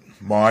 dude,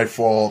 my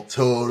fault.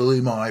 Totally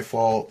my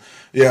fault.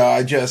 Yeah,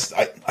 I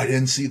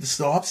didn't see the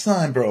stop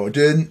sign, bro.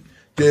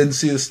 Didn't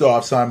see the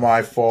stop sign,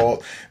 my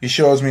fault. He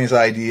shows me his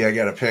ID. I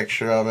get a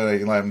picture of it. I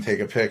can let him take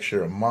a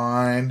picture of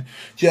mine.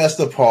 Just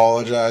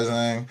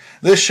apologizing.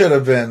 This should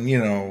have been, you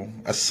know,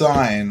 a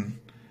sign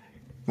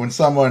when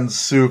someone's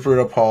super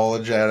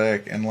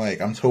apologetic and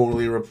like, I'm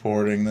totally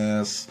reporting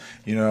this.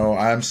 You know,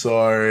 I'm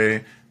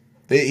sorry.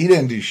 He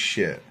didn't do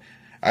shit.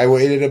 I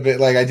waited a bit,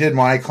 like I did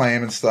my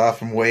claim and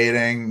stuff. I'm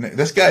waiting.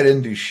 This guy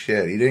didn't do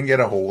shit. He didn't get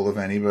a hold of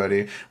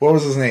anybody. What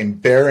was his name?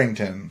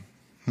 Barrington.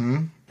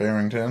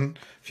 Barrington.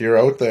 If you're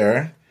out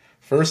there,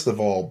 first of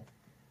all,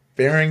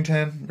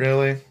 Barrington,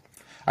 really?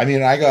 I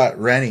mean, I got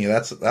Rennie.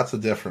 That's a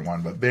different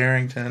one. But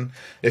Barrington,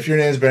 if your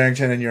name's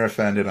Barrington and you're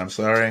offended, I'm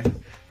sorry.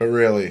 But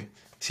really,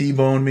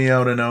 T-boned me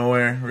out of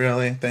nowhere.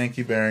 Really? Thank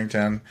you,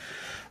 Barrington.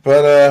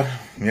 But,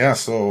 yeah,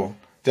 so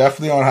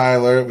definitely on high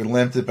alert. We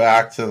limped it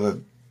back to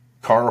the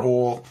car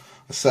hole,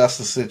 assessed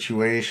the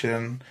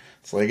situation.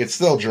 It's like, it's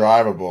still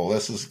drivable.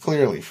 This is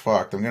clearly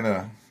fucked. I'm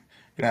gonna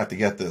have to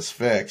get this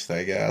fixed,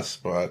 I guess.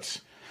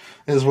 But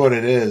is what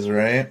it is,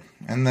 right?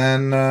 And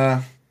then,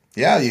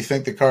 yeah, you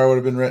think the car would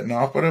have been written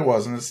off, but it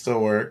wasn't. It still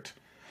worked.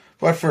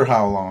 But for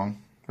how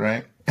long,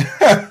 right?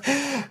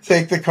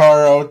 Take the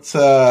car out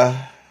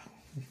a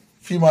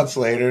few months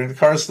later. The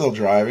car's still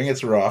driving.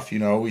 It's rough, you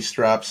know. We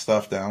strap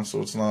stuff down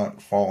so it's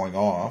not falling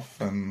off.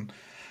 And,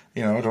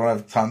 you know, don't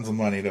have tons of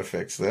money to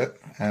fix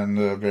it. And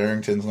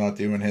Barrington's not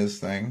doing his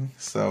thing.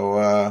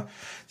 So,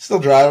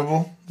 still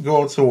drivable.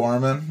 Go out to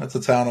Warman. It's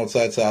a town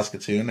outside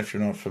Saskatoon if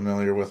you're not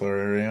familiar with our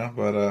area.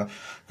 But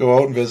go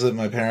out and visit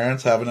my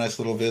parents. Have a nice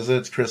little visit.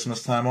 It's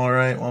Christmas time, all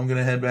right. Well, I'm going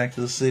to head back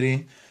to the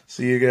city.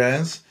 See you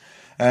guys.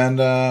 And,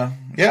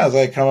 yeah, as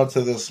I come up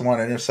to this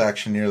one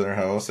intersection near their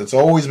house, it's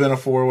always been a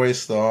four-way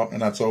stop.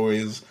 And that's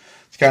always,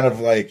 it's kind of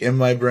like in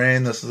my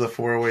brain, this is a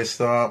four-way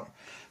stop.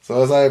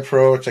 So as I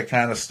approach, I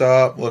kind of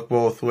stop, look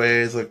both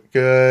ways, look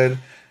good.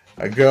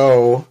 I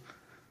go,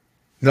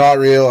 not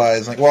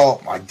realizing,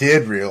 well, I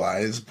did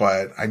realize,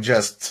 but I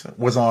just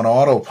was on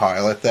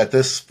autopilot that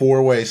this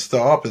four-way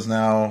stop is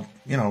now,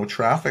 you know,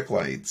 traffic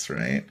lights,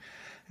 right?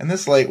 And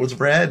this light was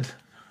red.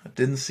 I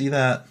didn't see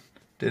that.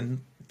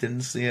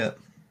 Didn't see it,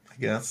 I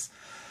guess.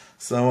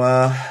 So,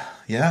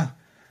 yeah,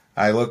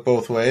 I looked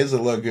both ways.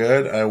 It looked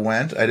good. I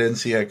went. I didn't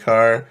see a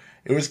car.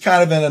 It was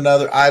kind of in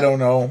another, I don't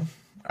know.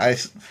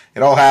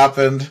 It all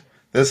happened.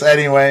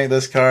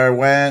 This car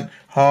went,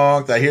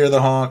 honked. I hear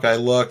the honk. I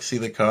look, see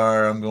the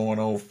car. I'm going,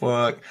 oh,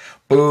 fuck.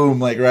 Boom,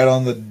 like right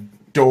on the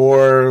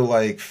door,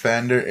 like,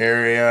 fender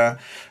area,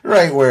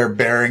 right where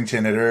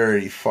Barrington had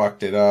already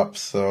fucked it up.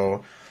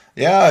 So,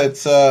 yeah,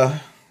 it's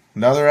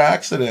another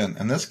accident,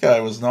 and this guy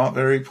was not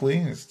very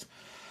pleased.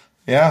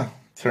 Yeah,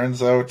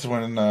 turns out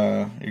when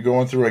you're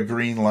going through a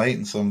green light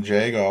and some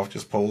jagoff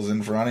just pulls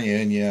in front of you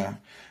and you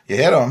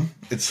hit him,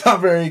 it's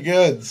not very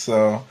good.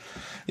 So,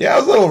 yeah, I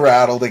was a little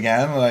rattled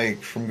again,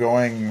 like from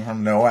going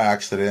from no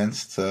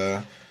accidents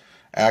to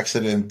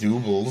accident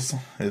doubles.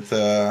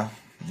 Yeah,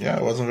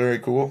 it wasn't very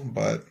cool,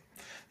 but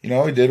we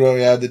did what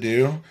we had to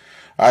do.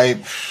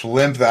 I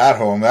limped that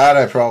home. That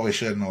I probably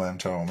shouldn't have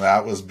limped home.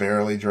 That was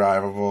barely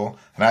drivable.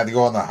 And I had to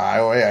go on the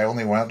highway. I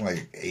only went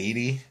like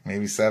 80,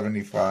 maybe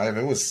 75.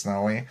 It was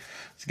snowy.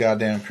 It's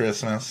goddamn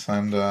Christmas.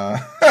 And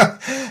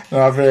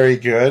not very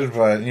good.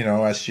 But,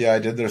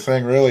 SGI did their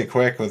thing really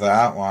quick with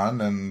that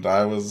one. And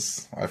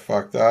I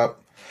fucked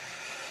up.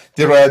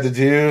 Did what I had to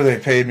do. They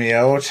paid me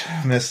out.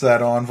 Missed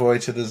that Envoy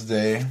to this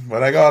day.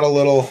 But I got a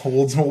little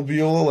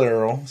Oldsmobile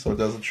Alero, so it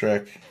does a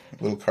trick.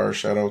 Little car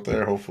shout out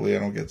there. Hopefully I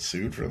don't get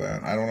sued for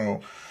that. I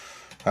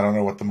don't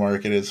know what the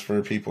market is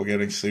for people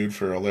getting sued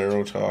for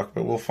Alero talk,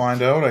 but we'll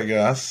find out, I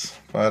guess.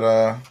 But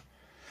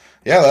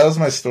yeah, that was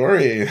my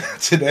story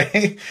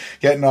today.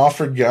 Getting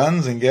offered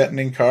guns and getting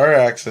in car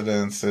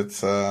accidents.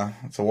 It's a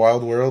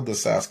wild world, the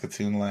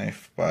Saskatoon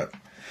life. But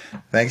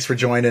thanks for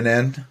joining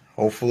in.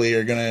 Hopefully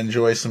you're gonna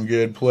enjoy some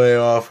good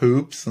playoff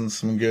hoops and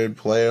some good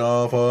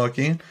playoff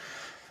hockey.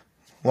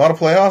 A lot of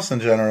playoffs in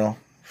general.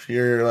 If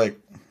you're like,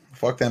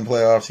 fuck them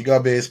playoffs. You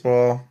got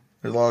baseball.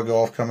 There's a lot of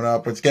golf coming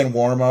up. It's getting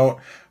warm out.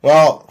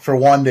 Well, for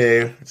one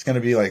day, it's going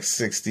to be like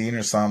 16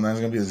 or something.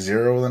 It's going to be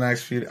 0 the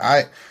next few days.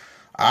 I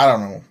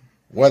don't know.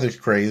 Weather's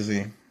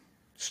crazy.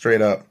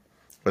 Straight up.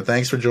 But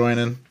thanks for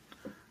joining.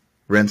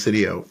 Ren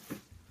City out.